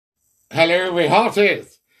Hello, my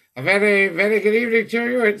hearties. A very, very good evening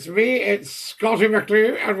to you. It's me, it's Scottie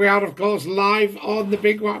McClue, and we are, of course, live on the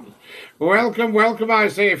big one. Welcome, welcome, I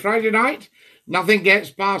say. Friday night, nothing gets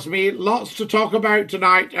past me. Lots to talk about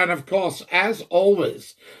tonight, and of course, as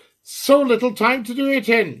always, so little time to do it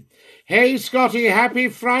in. Hey, Scottie, happy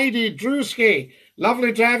Friday, Drewski.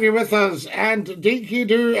 Lovely to have you with us, and dinky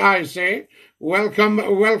do, I say.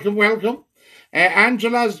 Welcome, welcome, welcome.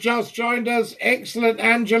 Angela's just joined us. Excellent,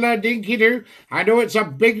 Angela. Dinky do. I know it's a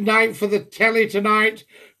big night for the telly tonight,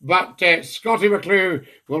 but Scottie McClue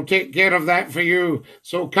will take care of that for you.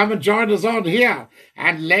 So come and join us on here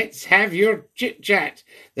and let's have your chit chat.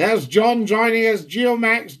 There's John joining us,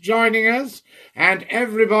 Geomax joining us, and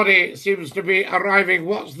everybody seems to be arriving.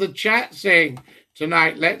 What's the chat saying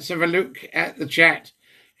tonight? Let's have a look at the chat.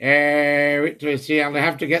 Wait till I see. I'll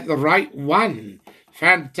have to get the right one.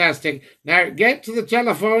 Fantastic. Now, get to the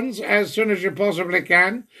telephones as soon as you possibly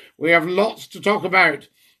can. We have lots to talk about.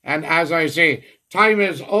 And as I say, time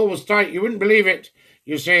is always tight. You wouldn't believe it.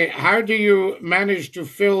 You say, how do you manage to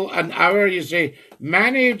fill an hour? You say,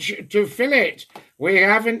 manage to fill it. We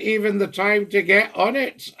haven't even the time to get on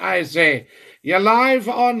it, I say. You're live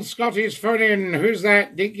on Scottie's Phone In. Who's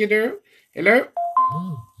that? Dinky do? Hello?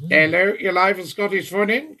 Hello? You're live on Scottie's Phone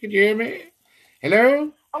In? Can you hear me?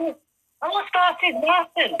 Hello? Hello, Scottie,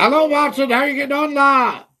 Martin. Hello, Martin. How are you getting on,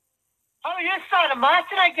 lad? How are you, sir?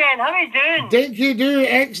 Martin again. How are you doing? Dinky do.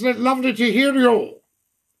 Excellent. Lovely to hear you.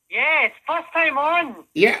 Yeah, it's first time on.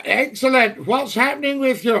 Yeah, excellent. What's happening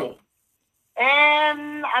with you?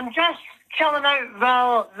 I'm just chilling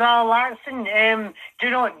out, relaxing.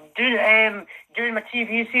 Doing my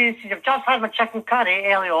TV series. I've just had my chicken curry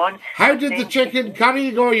early on. How did the chicken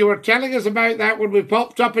curry go? You were telling us about that when we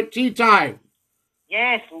popped up at tea time.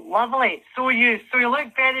 Yes, lovely. So you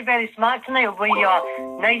look very, very smart tonight with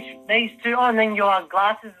your nice suit on and your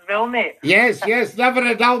glasses as well, mate. Yes, never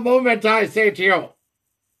a dull moment, I say to you.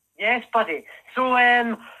 Yes, buddy. So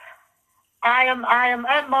I am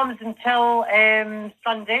at Mum's until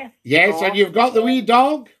Sunday. Yes, so, and you've got the wee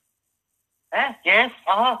dog? Yes,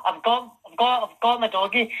 I've got my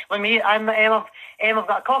doggy with me. I've got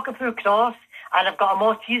a cockapoo cross. And I've got a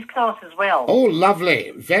Maltese cross as well. Oh,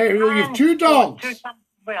 lovely. Very well. You've two dogs. Two cats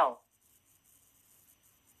as well.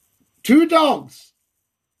 Two dogs.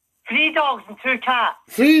 3 dogs and 2 cats.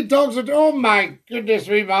 3 dogs and oh my goodness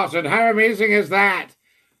me, Martin. How amazing is that?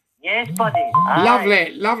 Yes, buddy.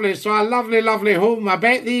 Lovely, lovely. So a lovely, lovely home. I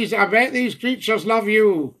bet these creatures love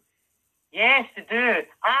you. Yes, they do.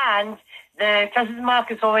 And the Christmas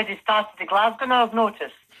market's already started to Glasgow now, I've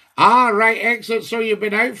noticed. Ah, right, excellent. So you've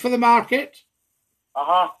been out for the market?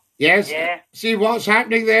 Yes. Yeah. See what's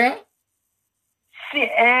happening there? See,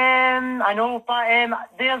 I know, but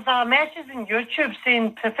there's a message in YouTube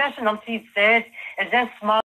saying Professor Numpty said, is this smart?